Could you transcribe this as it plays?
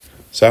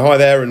So hi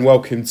there and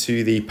welcome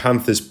to the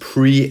Panthers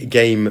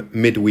pre-game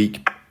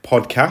midweek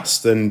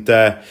podcast, and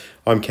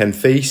I'm Ken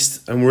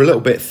Feast, and we're a little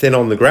bit thin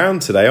on the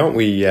ground today, aren't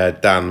we,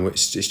 Dan?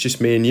 It's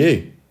just me and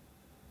you.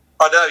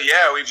 I know,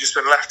 yeah, we've just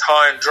been left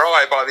high and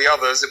dry by the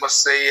others. It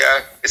must be,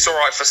 it's all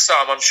right for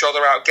some. I'm sure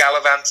they're out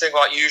gallivanting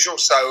like usual,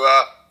 so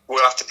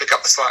we'll have to pick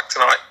up the slack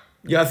tonight.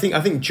 Yeah, I think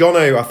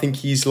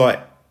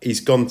Jono, he's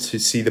gone to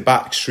see the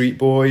Backstreet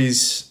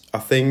Boys, I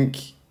think.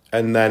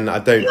 And then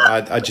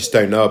I just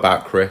don't know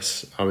about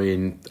Chris. I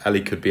mean,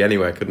 Ellie could be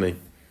anywhere, couldn't he?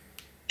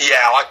 Yeah,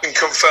 I can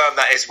confirm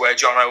that is where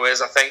Jono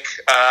is, I think.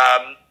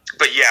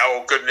 But yeah,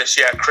 oh goodness,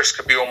 yeah, Chris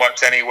could be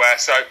almost anywhere.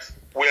 So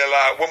we'll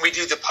when we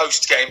do the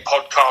post-game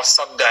podcast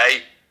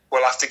Sunday,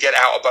 we'll have to get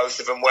out of both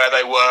of them where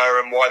they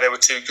were and why they were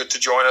too good to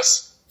join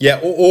us. Yeah,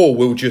 or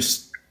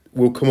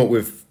we'll come up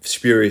with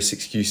spurious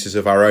excuses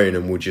of our own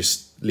and we'll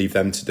just leave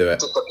them to do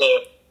it.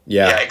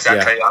 Yeah,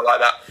 exactly. Yeah. I like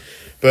that.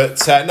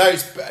 But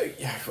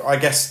I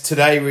guess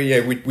today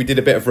we did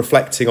a bit of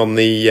reflecting on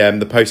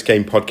the post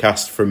game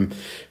podcast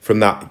from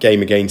that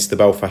game against the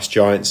Belfast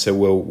Giants. So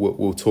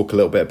we'll talk a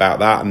little bit about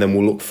that, and then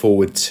we'll look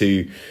forward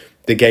to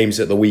the games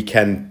at the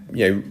weekend.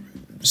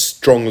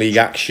 Strong league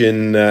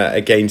action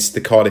against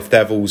the Cardiff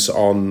Devils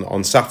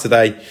on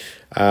Saturday,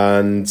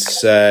 and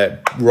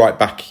right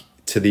back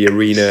to the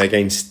arena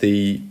against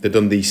the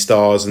Dundee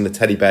Stars and the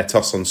Teddy Bear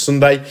Toss on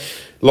Sunday.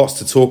 Lots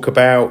to talk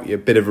about, a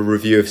bit of a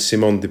review of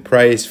Simon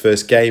Dupre's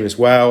first game as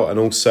well, and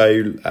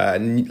also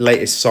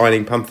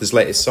Panthers'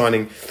 latest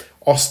signing,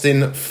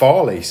 Austin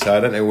Farley. So I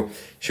don't know,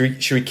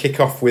 should we kick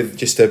off with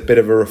just a bit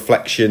of a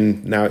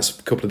reflection? Now it's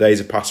a couple of days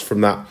have passed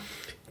from that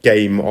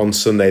game on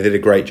Sunday. They did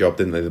a great job,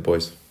 didn't they, the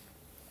boys?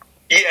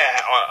 Yeah,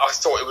 I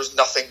thought it was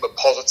nothing but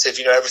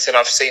positive. Everything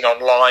I've seen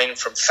online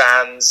from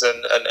fans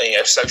and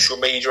social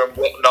media and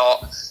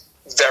whatnot,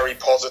 very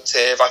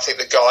positive. I think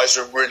the guys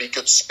are in really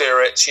good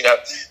spirits.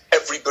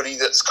 Everybody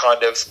that's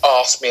kind of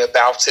asked me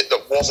about it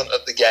that wasn't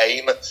at the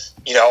game,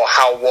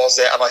 how was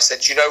it? And I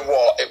said, you know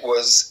what?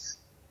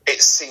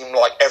 It seemed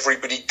like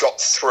everybody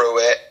got through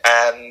it,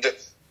 and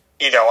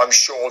I'm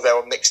sure there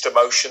were mixed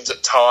emotions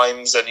at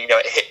times, and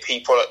it hit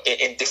people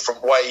in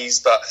different ways.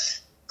 But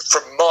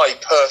from my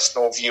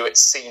personal view, it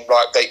seemed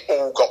like they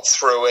all got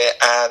through it,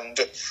 and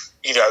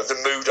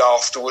the mood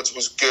afterwards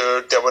was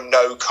good. There were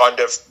no kind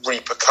of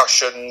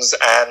repercussions,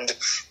 and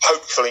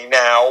hopefully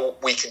now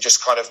we can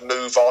just kind of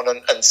move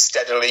on and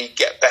steadily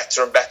get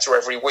better and better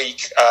every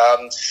week.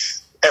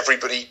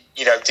 Everybody,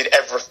 did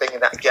everything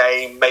in that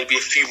game. Maybe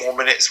a few more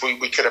minutes we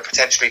could have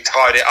potentially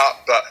tied it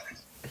up, but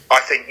I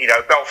think,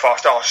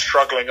 Belfast are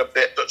struggling a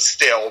bit, but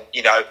still,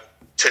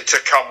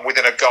 to come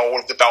within a goal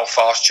of the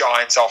Belfast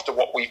Giants after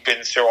what we've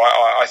been through,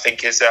 I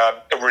think is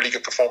a really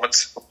good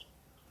performance.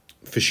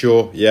 For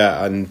sure,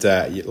 yeah, and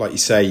like you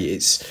say,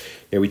 it's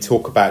we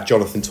talk about,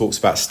 Jonathan talks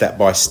about step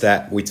by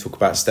step, we talk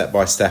about step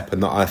by step,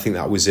 and I think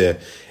that was a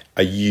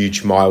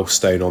huge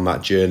milestone on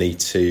that journey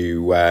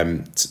to I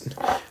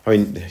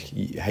mean,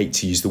 you hate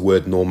to use the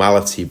word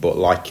normality, but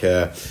like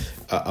a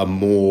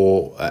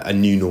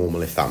new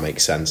normal, if that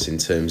makes sense, in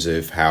terms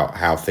of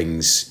how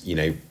things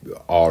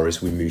are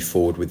as we move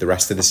forward with the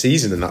rest of the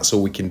season, and that's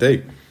all we can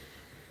do.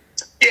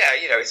 Yeah,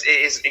 it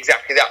is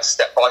exactly that,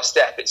 step by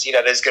step. It's,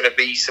 there's going to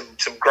be some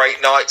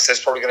great nights. There's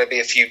probably going to be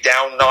a few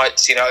down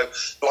nights.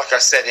 Like I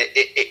said,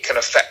 it can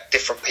affect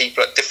different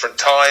people at different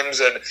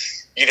times, and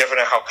you never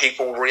know how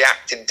people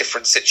react in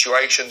different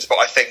situations. But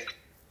I think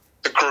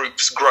the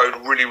group's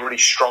grown really, really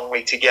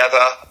strongly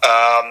together.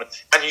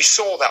 And you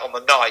saw that on the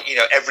night.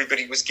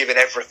 Everybody was giving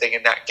everything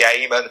in that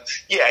game. And,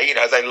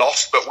 yeah, they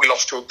lost, but we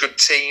lost to a good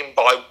team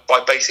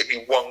by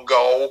basically one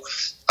goal.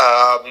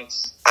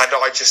 And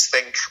I just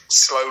think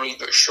slowly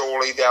but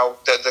surely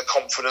the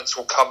confidence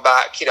will come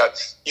back.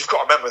 You've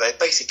got to remember they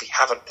basically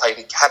hadn't played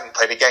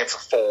a game for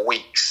 4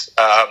 weeks,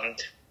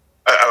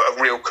 a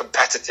real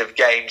competitive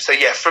game. So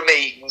yeah, for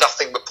me,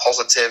 nothing but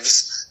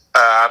positives,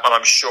 and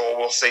I'm sure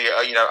we'll see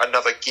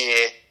another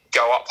gear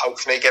go up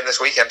hopefully again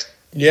this weekend.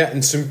 Yeah,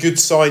 and some good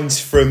signs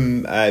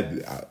from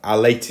our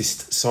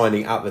latest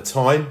signing at the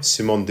time,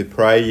 Simon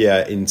Dupre,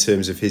 in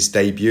terms of his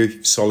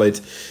debut.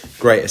 Solid,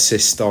 great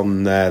assist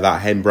on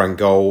that Hembrandt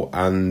goal,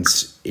 and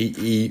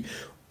he'll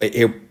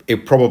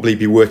probably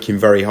be working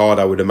very hard,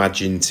 I would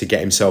imagine, to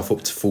get himself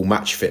up to full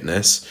match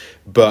fitness.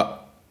 But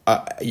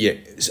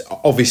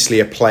obviously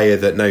a player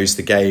that knows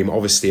the game,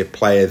 obviously a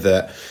player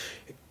that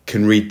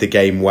can read the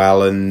game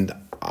well, and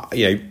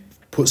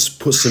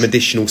puts some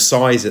additional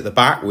size at the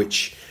back,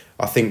 which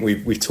I think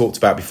we've talked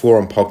about before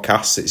on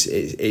podcasts.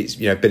 It's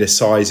a bit of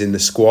size in the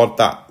squad.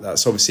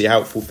 That's obviously a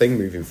helpful thing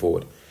moving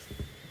forward.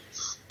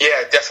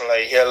 Yeah,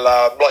 definitely. He'll,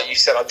 like you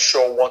said, I'm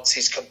sure once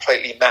he's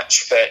completely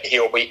match fit,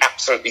 he'll be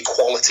absolutely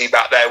quality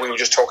back there. We were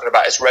just talking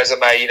about his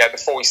resume,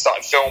 before we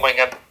started filming,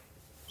 and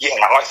yeah,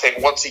 I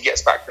think once he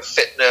gets back to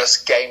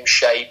fitness, game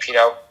shape,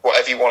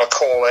 whatever you want to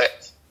call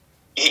it,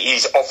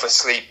 he's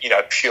obviously,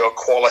 pure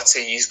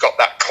quality. He's got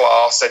that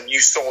class, and you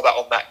saw that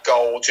on that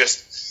goal.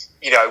 Just,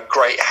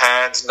 great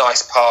hands,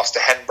 nice pass to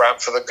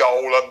Hembrandt for the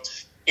goal. And,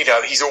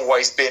 he's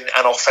always been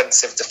an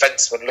offensive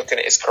defenseman looking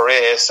at his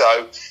career.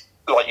 So,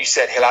 like you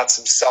said, he'll add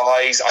some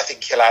size. I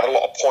think he'll add a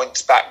lot of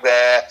points back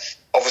there.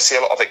 Obviously,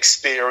 a lot of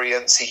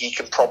experience. He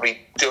can probably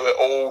do it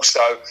all.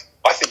 So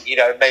I think,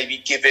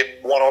 maybe give him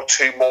 1 or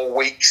 2 more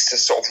weeks to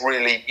sort of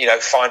really,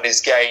 find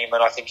his game.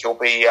 And I think he'll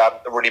be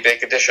a really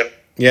big addition.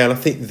 Yeah, and I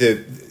think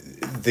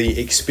the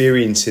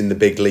experience in the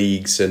big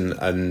leagues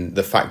and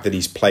the fact that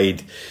he's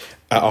played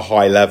at a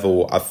high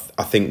level,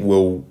 I think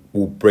will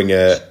bring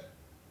a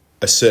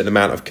certain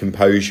amount of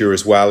composure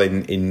as well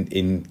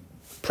in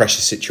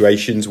pressure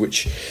situations,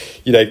 which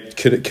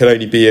can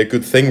only be a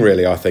good thing,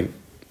 really. I think.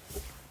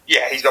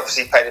 Yeah, he's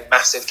obviously played in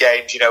massive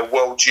games,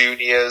 World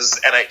Juniors,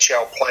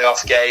 NHL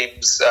playoff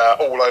games,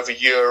 all over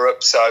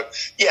Europe. So,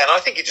 yeah, and I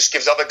think it just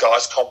gives other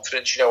guys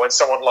confidence, when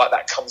someone like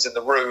that comes in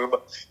the room,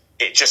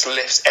 it just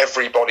lifts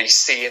everybody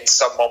seeing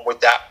someone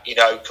with that,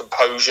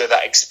 composure,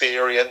 that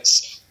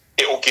experience.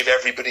 It will give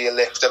everybody a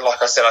lift. And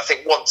like I said, I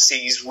think once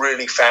he's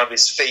really found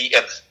his feet,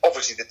 and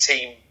obviously the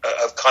team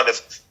have kind of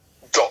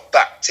got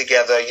back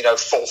together,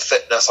 full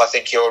fitness, I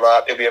think he'll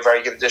be a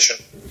very good addition.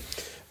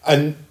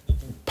 And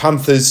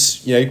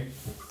Panthers,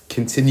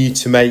 continue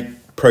to make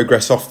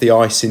progress off the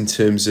ice in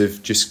terms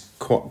of just,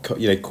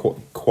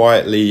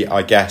 quietly,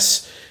 I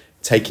guess,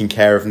 taking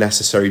care of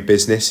necessary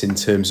business in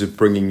terms of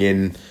bringing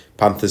in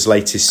Panthers'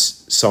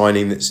 latest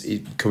signing that's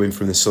coming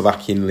from the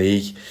Slovakian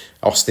League,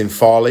 Austin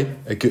Farley.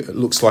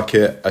 Looks like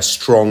a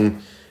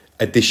strong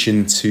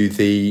addition to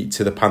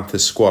the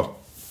Panthers squad.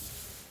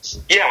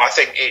 Yeah, I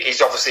think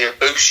he's obviously a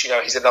boost.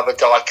 He's another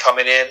guy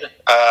coming in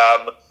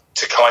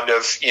to kind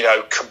of,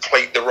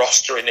 complete the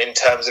roster in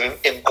terms of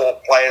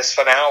import players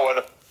for now.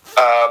 And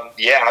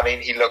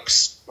he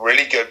looks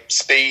really good.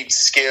 Speed,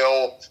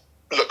 skill,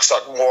 looks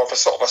like more of a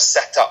sort of a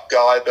setup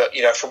guy. But,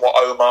 from what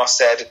Omar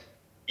said,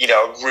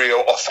 a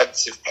real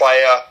offensive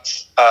player.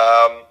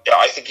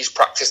 I think he's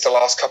practiced the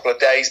last couple of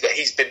days, but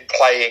he's been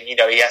playing. He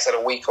has had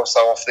a week or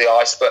so off the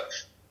ice, but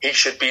he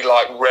should be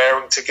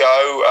raring to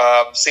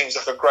go. Seems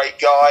like a great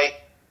guy.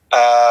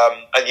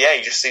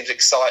 He just seems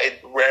excited,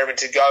 raring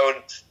to go.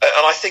 And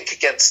I think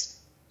against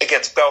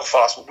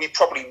Belfast, we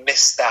probably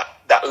missed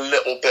that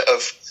little bit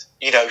of,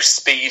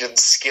 speed and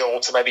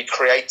skill to maybe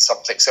create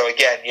something. So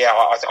again,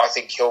 I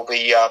think he'll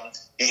be,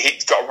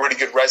 he's got a really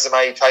good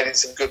resume. He played in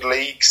some good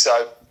leagues.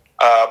 So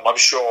I'm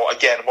sure,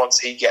 again, once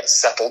he gets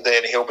settled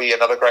in, he'll be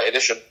another great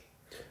addition.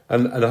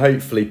 And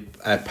hopefully,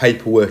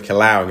 paperwork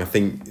allowing, I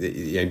think,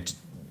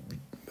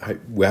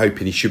 we're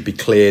hoping he should be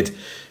cleared,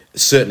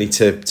 certainly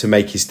to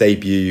make his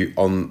debut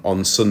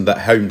on Sunday,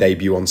 home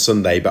debut on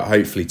Sunday, but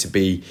hopefully to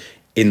be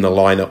in the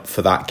lineup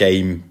for that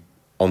game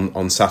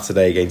on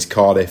Saturday against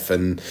Cardiff.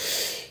 And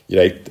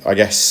I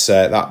guess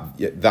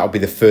that'll be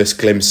the first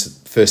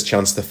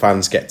chance the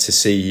fans get to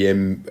see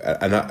him,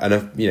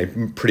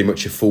 and pretty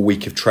much a full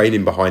week of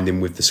training behind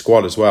him with the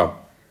squad as well.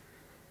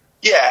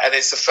 Yeah, and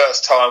it's the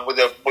first time with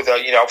a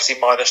obviously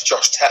minus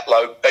Josh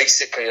Tetlow,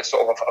 basically a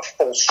sort of a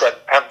full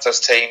strength Panthers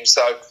team.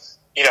 So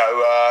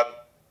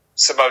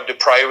Simone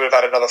Dupre would have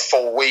had another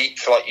full week,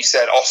 like you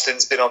said.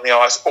 Austin's been on the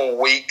ice all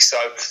week, so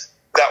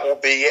that will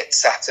be it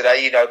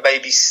Saturday.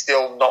 Maybe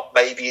still not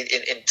maybe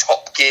in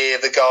top gear,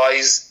 the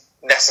guys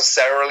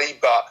necessarily,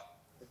 but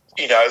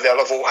they'll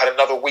have all had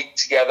another week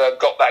together,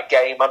 got that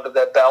game under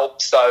their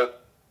belt, so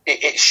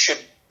it should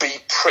be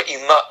pretty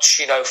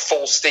much,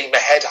 full steam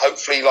ahead.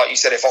 Hopefully, like you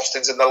said, if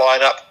Austin's in the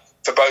lineup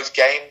for both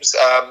games,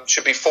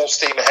 should be full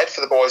steam ahead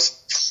for the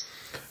boys.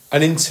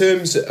 And in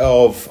terms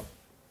of,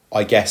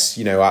 I guess,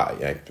 do you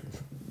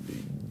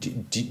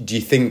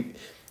think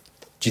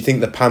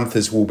the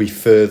Panthers will be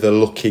further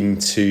looking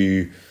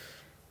to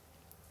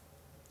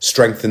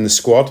strengthen the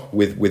squad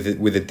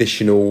with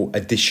additional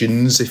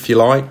additions, if you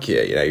like? Do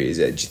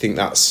you think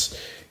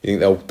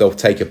they'll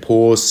take a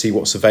pause, see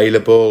what's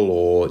available,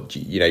 or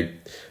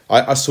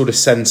I sort of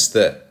sense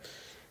that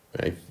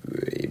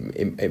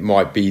it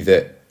might be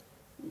that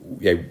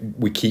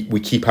we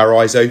keep our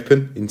eyes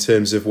open in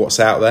terms of what's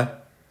out there.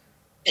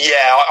 Yeah,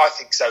 I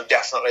think so,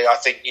 definitely. I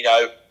think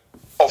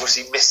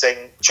obviously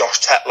missing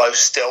Josh Tetlow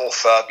still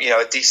for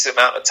a decent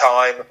amount of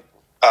time.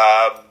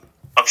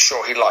 I'm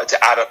sure he'd like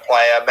to add a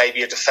player,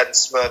 maybe a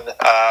defenseman.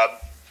 I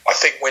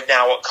think we're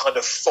now at kind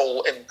of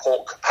full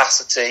import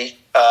capacity.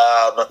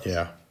 But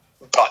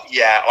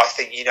I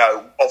think,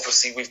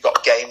 obviously we've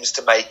got games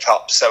to make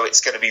up, so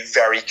it's going to be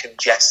very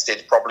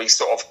congested, probably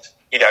sort of,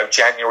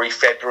 January,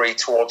 February,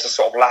 towards the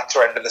sort of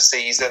latter end of the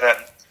season.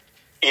 And,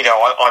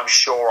 I'm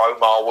sure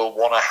Omar will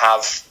want to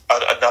have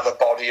another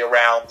body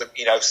around,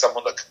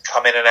 someone that can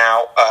come in and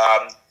out.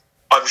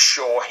 I'm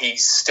sure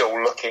he's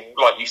still looking,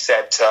 like you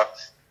said, to,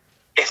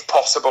 if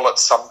possible, at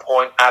some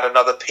point, add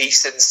another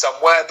piece in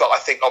somewhere. But I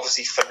think,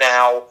 obviously, for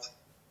now,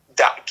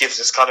 that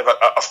gives us kind of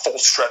a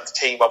full-strength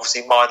team,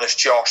 obviously, minus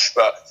Josh.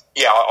 But,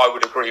 I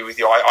would agree with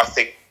you. I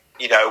think,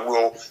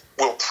 we'll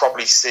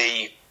probably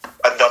see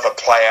another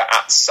player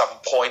at some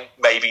point,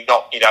 maybe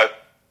not,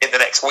 in the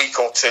next week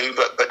or two,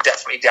 but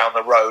definitely down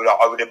the road.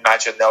 I would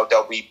imagine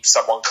there'll be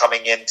someone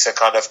coming in to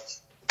kind of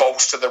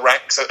bolster the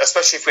ranks,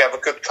 especially if we have a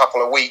good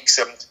couple of weeks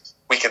and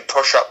we can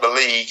push up the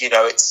league.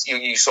 It's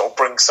you sort of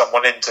bring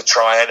someone in to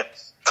try and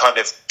kind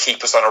of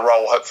keep us on a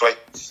roll, hopefully.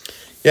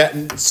 Yeah,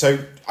 and so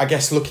I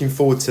guess looking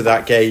forward to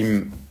that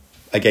game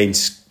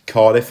against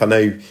Cardiff. I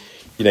know,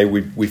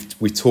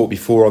 we've talked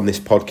before on this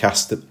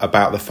podcast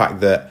about the fact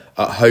that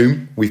at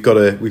home we've got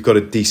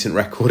a decent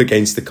record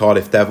against the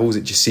Cardiff Devils.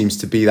 It just seems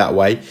to be that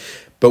way.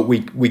 But we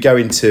go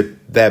into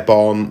their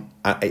barn.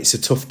 It's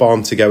a tough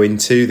barn to go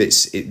into.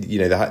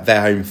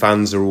 Their home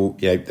fans are all,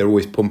 they're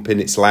always pumping.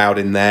 It's loud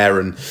in there,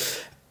 and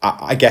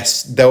I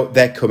guess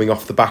they're coming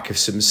off the back of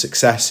some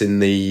success in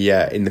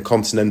the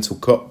Continental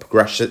Cup,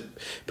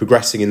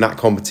 progressing in that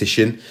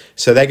competition.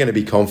 So they're going to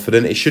be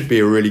confident. It should be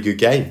a really good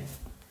game.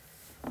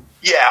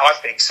 Yeah, I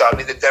think so. I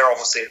mean, they're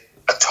obviously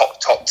a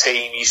top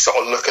team. You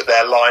sort of look at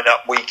their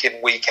lineup week in,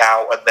 week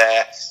out, and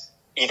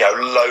they're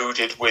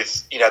loaded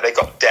with they've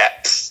got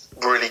depth,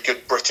 really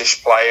good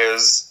British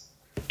players.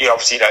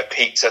 Obviously,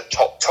 Pete's a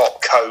top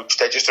coach.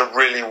 They're just a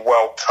really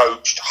well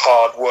coached,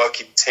 hard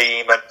working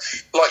team. And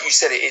like you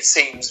said, it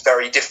seems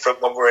very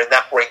different when we're in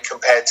that rink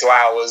compared to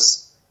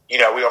ours. We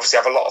obviously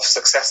have a lot of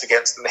success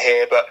against them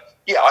here, but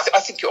yeah, I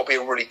think it'll be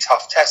a really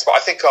tough test. But I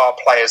think our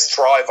players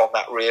thrive on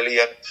that, really.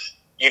 And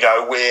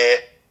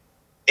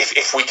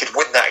if we could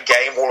win that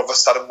game, all of a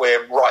sudden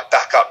we're right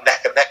back up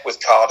neck and neck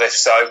with Cardiff.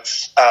 So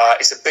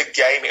it's a big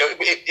game.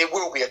 It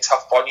will be a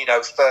tough one.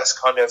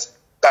 First kind of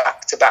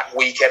back-to-back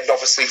weekend,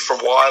 obviously, for a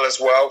while as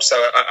well.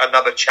 So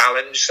another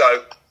challenge.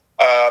 So,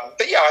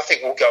 but yeah, I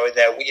think we'll go in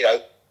there.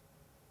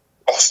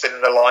 Austin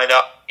in the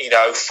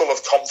lineup, full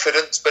of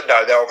confidence. But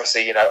no, they're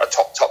obviously a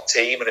top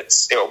team, and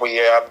it'll be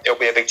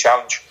a big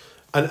challenge.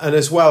 And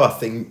as well, I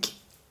think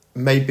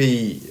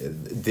maybe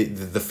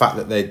the fact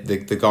that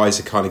the guys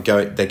are kind of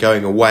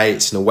going away.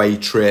 It's an away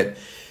trip.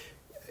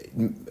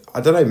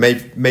 I don't know.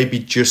 Maybe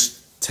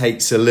just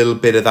takes a little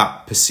bit of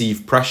that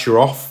perceived pressure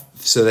off,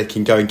 so they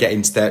can go and get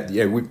into their.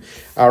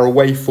 Our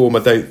away form,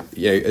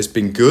 has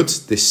been good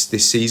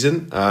this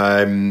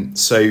season.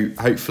 So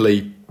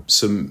hopefully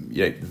some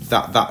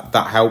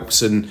that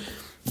helps, and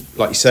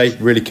like you say,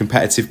 really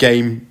competitive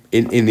game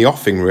in the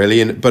offing,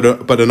 really,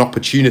 but an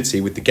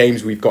opportunity with the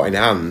games we've got in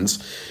hand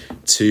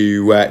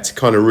to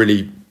kind of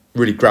really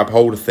grab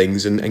hold of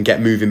things and get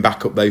moving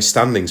back up those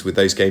standings with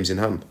those games in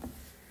hand.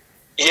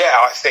 Yeah,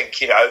 I think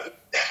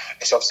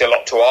it's obviously a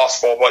lot to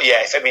ask for, but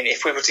yeah,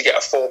 if we were to get a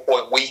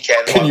 4-point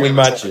weekend, can you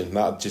imagine?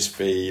 That'd just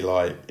be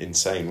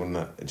insane, wouldn't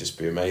it? It'd just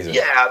be amazing.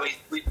 Yeah,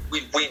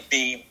 we'd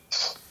be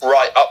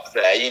right up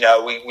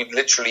there. We'd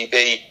literally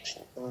be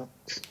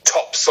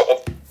top sort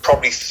of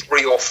probably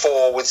 3 or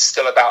 4 with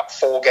still about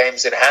 4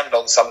 games in hand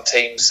on some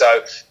teams.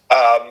 So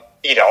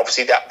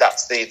obviously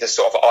that's the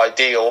sort of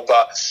ideal,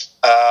 but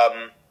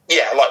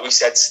yeah, like we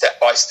said, step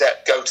by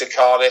step, go to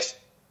Cardiff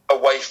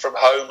away from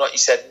home, like you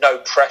said, no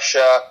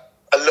pressure.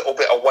 A little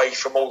bit away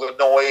from all the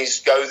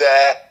noise, go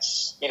there,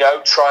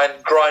 try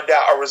and grind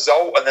out a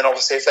result. And then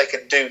obviously if they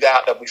can do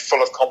that, they'll be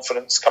full of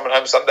confidence coming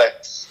home Sunday.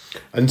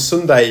 And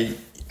Sunday,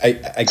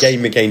 a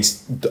game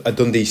against a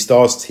Dundee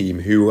Stars team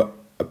who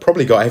have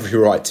probably got every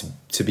right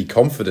to be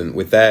confident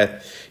with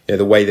their,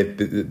 the way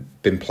they've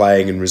been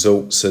playing and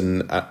results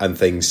and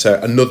things.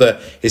 So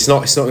it's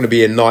not going to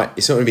be it's not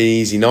going to be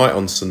an easy night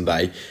on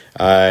Sunday.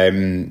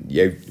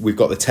 We've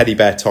got the teddy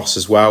bear toss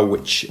as well,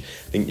 which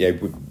I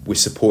think we're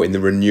supporting the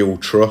Renewal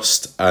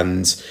Trust,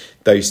 and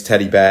those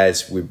teddy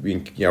bears. We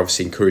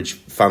obviously encourage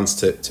fans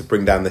to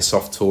bring down their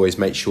soft toys,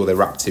 make sure they're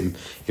wrapped in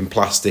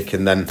plastic,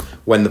 and then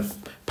when the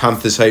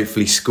Panthers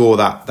hopefully score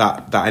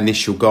that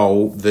initial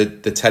goal,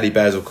 the teddy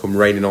bears will come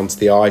raining onto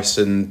the ice,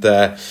 and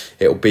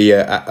it'll be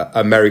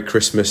a Merry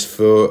Christmas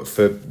for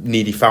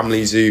needy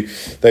families who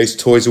those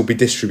toys will be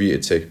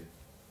distributed to.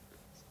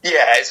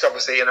 Yeah, it's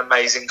obviously an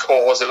amazing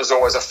cause. It was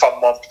always a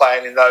fun one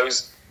playing in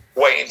those,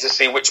 waiting to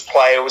see which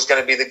player was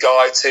going to be the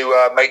guy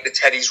to make the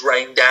teddies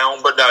rain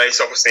down. But no,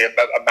 it's obviously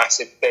a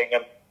massive thing,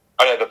 and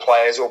I know the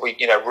players will be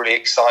really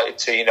excited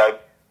to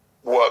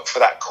work for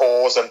that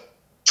cause and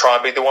try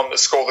and be the one that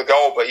scored the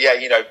goal. But yeah,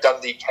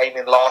 Dundee came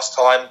in last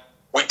time.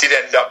 We did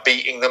end up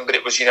beating them, but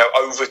it was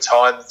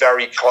overtime,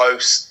 very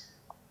close.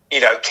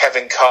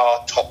 Kevin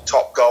Carr,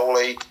 top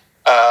goalie.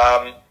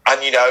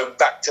 And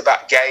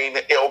back-to-back game,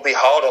 it'll be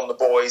hard on the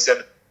boys,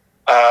 and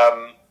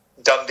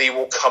Dundee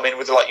will come in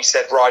with, like you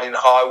said, riding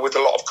high with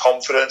a lot of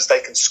confidence.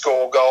 They can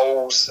score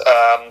goals.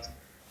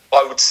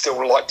 I would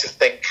still like to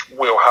think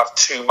we'll have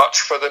too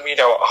much for them, at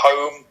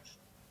home.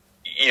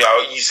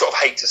 You sort of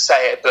hate to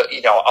say it, but,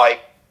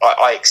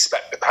 I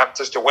expect the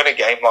Panthers to win a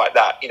game like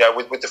that,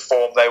 with the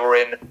form they were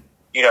in,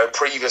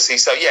 previously.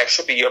 So, yeah, it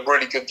should be a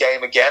really good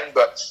game again,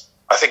 but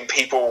I think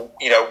people,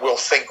 will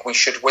think we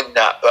should win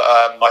that, but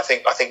I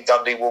think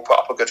Dundee will put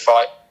up a good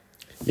fight.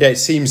 Yeah, it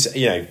seems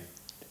any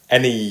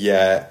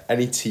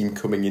team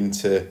coming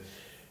into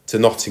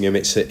Nottingham,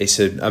 it's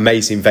an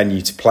amazing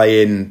venue to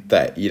play in.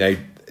 That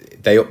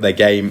they up their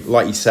game,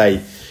 like you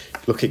say.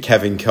 Look at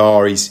Kevin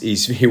Carr;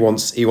 he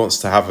wants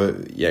to have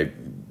a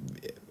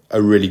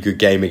really good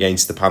game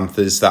against the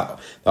Panthers.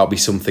 That'll be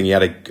something. He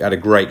had a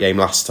great game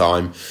last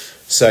time,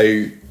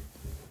 so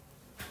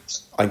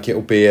I think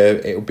it'll be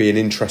an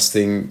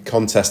interesting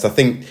contest. I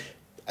think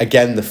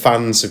again the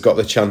fans have got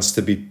the chance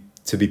to be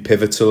to be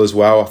pivotal as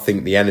well. I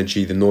think the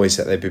energy, the noise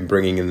that they've been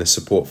bringing, and the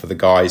support for the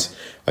guys,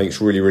 I think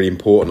it's really, really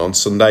important on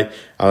Sunday.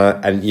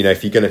 And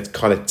if you're going to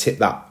kind of tip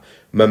that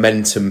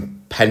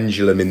momentum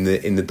pendulum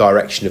in the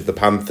direction of the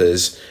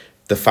Panthers,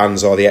 the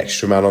fans are the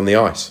extra man on the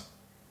ice.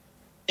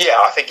 Yeah,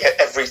 I think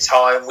every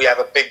time we have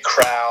a big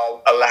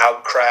crowd, a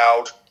loud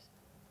crowd,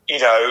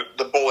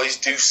 the boys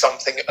do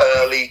something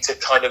early to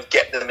kind of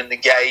get them in the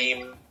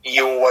game.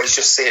 You always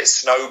just see it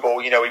snowball.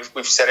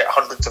 We've said it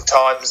hundreds of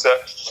times that,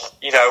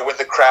 when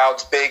the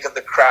crowd's big and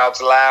the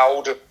crowd's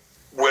loud,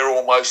 we're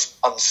almost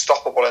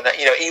unstoppable. And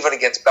even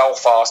against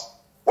Belfast,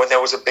 when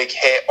there was a big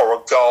hit or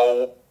a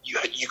goal,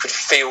 you could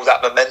feel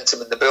that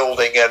momentum in the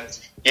building. And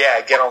yeah,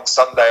 again on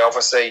Sunday,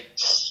 obviously,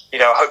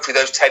 hopefully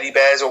those teddy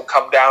bears will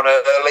come down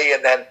early,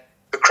 and then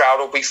the crowd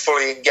will be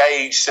fully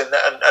engaged, and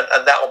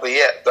that will be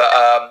it. But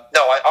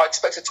no, I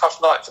expect a tough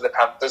night for the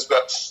Panthers,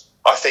 but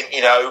I think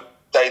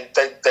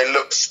they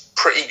looked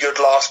pretty good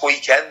last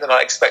weekend, and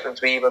I expect them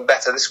to be even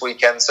better this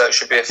weekend. So it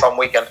should be a fun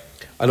weekend.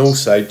 And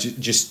also,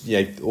 just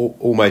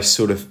almost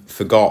sort of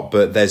forgot,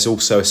 but there's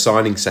also a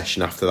signing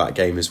session after that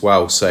game as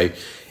well. So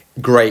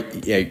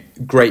greatly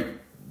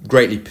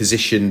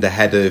positioned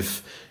ahead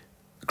of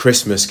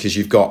Christmas, because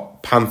you've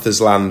got Panthers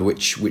Land,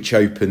 which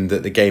opened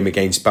at the game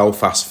against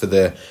Belfast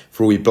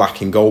for all your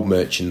black and gold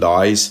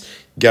merchandise.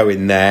 Go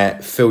in there,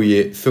 fill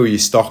your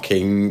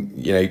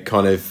stocking,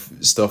 kind of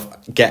stuff.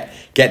 Get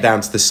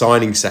down to the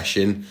signing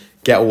session,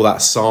 get all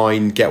that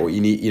signed, get what you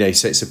need.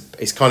 So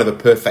it's kind of a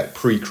perfect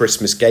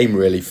pre-Christmas game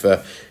really for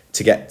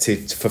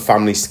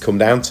families to come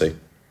down to.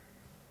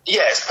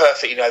 Yeah, it's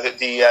perfect.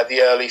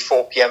 The early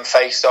 4 p.m.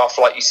 face-off,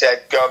 like you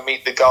said, go and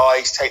meet the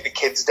guys, take the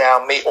kids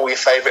down, meet all your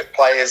favourite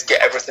players,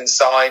 get everything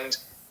signed.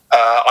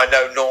 I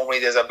know normally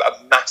there's a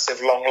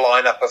massive long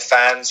lineup of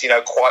fans,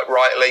 quite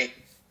rightly.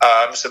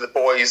 So the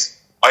boys,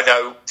 I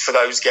know for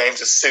those games,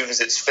 as soon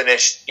as it's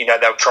finished,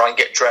 they'll try and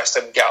get dressed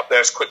and get up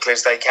there as quickly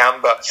as they can.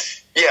 But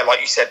yeah,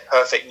 like you said,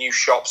 perfect. New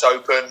shops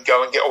open,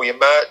 go and get all your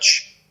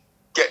merch.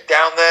 Get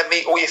down there,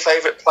 meet all your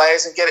favourite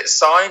players and get it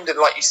signed. And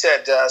like you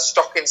said,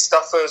 stocking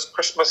stuffers,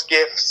 Christmas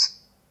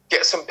gifts,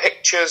 get some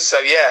pictures. So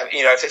yeah,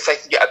 if they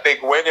can get a big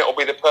win, it'll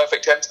be the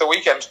perfect end to the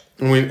weekend.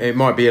 It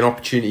might be an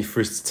opportunity for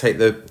us to take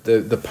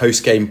the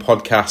post-game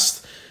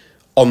podcast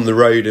on the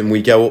road, and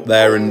we go up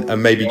there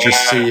and maybe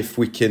just see if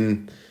we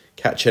can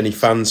catch any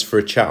fans for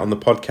a chat on the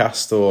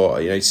podcast,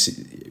 or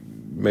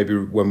maybe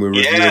when we're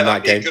reviewing that game. Yeah,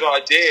 that'd be a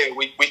good idea.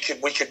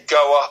 We could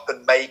go up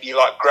and maybe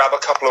grab a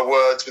couple of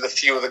words with a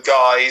few of the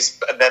guys,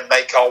 and then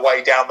make our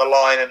way down the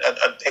line and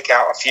pick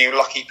out a few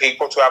lucky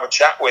people to have a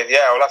chat with.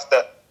 Yeah, we'll have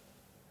to.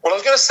 Well, I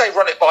was going to say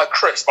run it by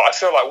Chris, but I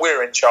feel like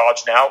we're in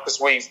charge now because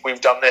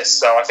we've done this,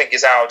 so I think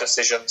it's our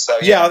decision. So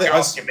yeah, I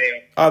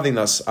think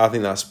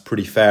that's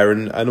pretty fair,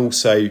 and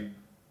also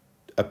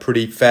a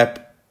pretty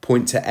fair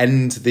point to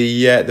end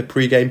the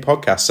pre-game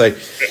podcast. So.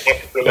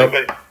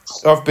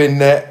 I've been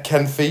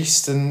Ken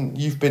Feast, and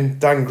you've been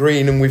Dan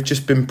Green, and we've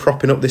just been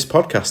propping up this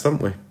podcast,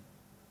 haven't we?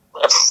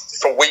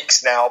 For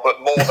weeks now,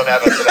 but more than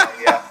ever today,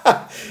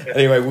 yeah.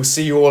 Anyway, we'll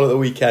see you all at the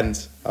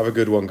weekend. Have a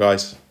good one,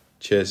 guys.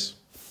 Cheers.